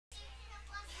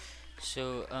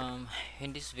So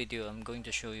in this video I'm going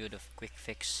to show you the quick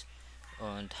fix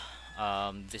on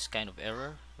this kind of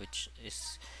error, which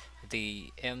is the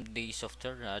AMD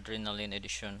software Adrenalin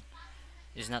edition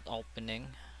is not opening.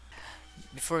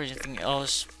 Before anything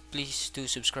else, please do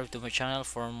subscribe to my channel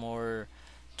for more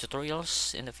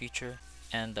tutorials in the future,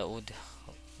 and that would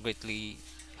greatly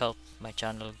help my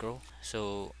channel grow.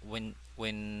 So when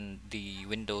the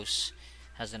Windows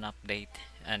has an update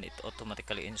and it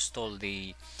automatically install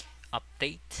the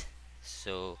update,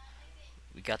 so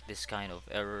we got this kind of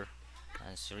error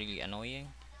and it's really annoying.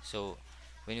 So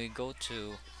when we go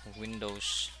to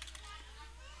Windows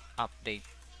update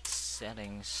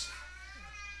settings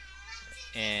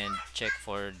and check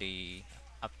for the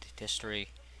update history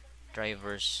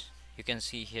drivers, you can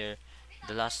see here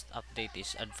the last update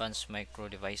is advanced micro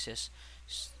devices,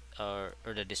 or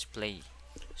the display.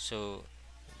 So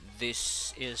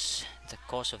this is the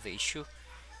cause of the issue.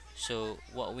 So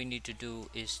what we need to do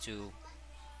is to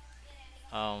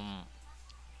um,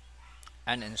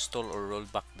 uninstall or roll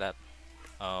back that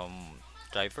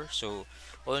driver. So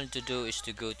all you need to do is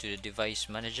to go to the device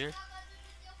manager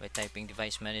by typing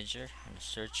device manager in the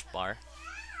search bar,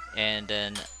 and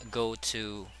then go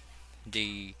to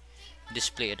the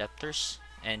display adapters,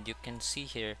 and you can see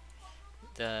here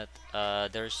that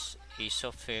there's a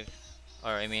software,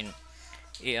 or I mean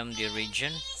AMD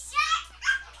Radeon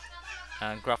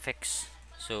graphics.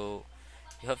 So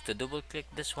you have to double click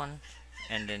this one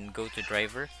and then go to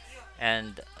driver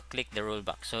and click the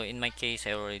rollback. So in my case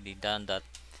I already done that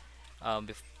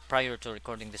prior to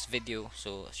recording this video.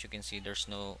 So as you can see, there's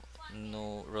no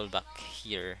rollback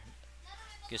here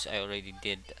because I already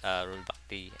did roll back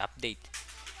the update.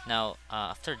 Now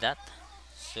after that,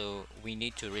 so we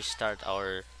need to restart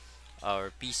our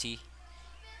PC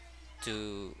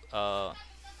to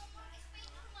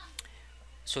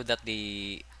so that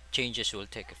the changes will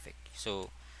take effect. So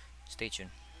stay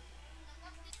tuned.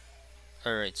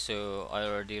 Alright, so I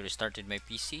already restarted my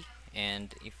PC,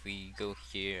 and if we go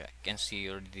here I can see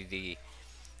already the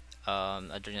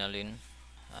Adrenalin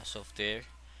software.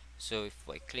 So if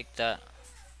I click that,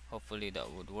 hopefully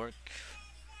that would work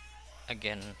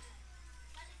again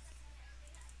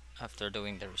after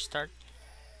doing the restart.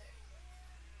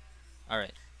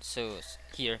 Alright, so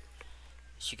here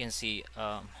as you can see,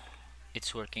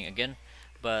 it's working again,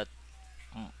 but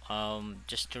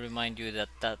just to remind you that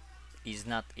that is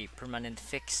not a permanent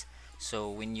fix. So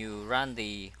when you run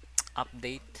the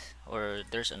update, or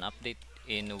there's an update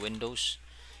in Windows,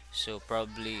 so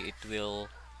probably it will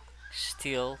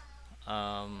still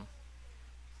download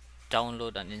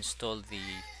and install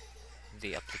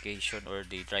the application or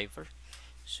the driver.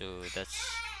 So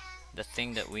that's the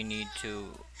thing that we need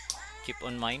to keep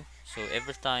on mind. So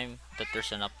every time that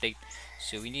there's an update,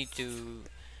 so we need to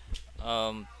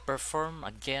perform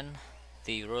again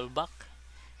the rollback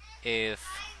if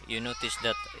you notice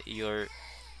that your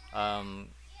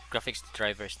graphics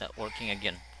driver is not working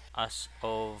again. As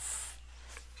of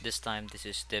this time, this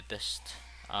is the best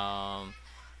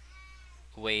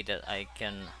way that I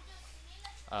can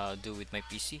do with my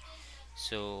PC.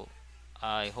 So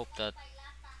I hope that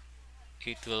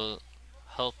it will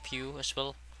help you as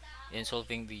well in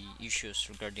solving the issues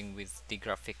regarding with the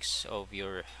graphics of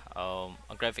your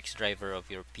graphics driver of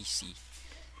your PC.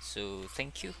 So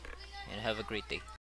thank you and have a great day.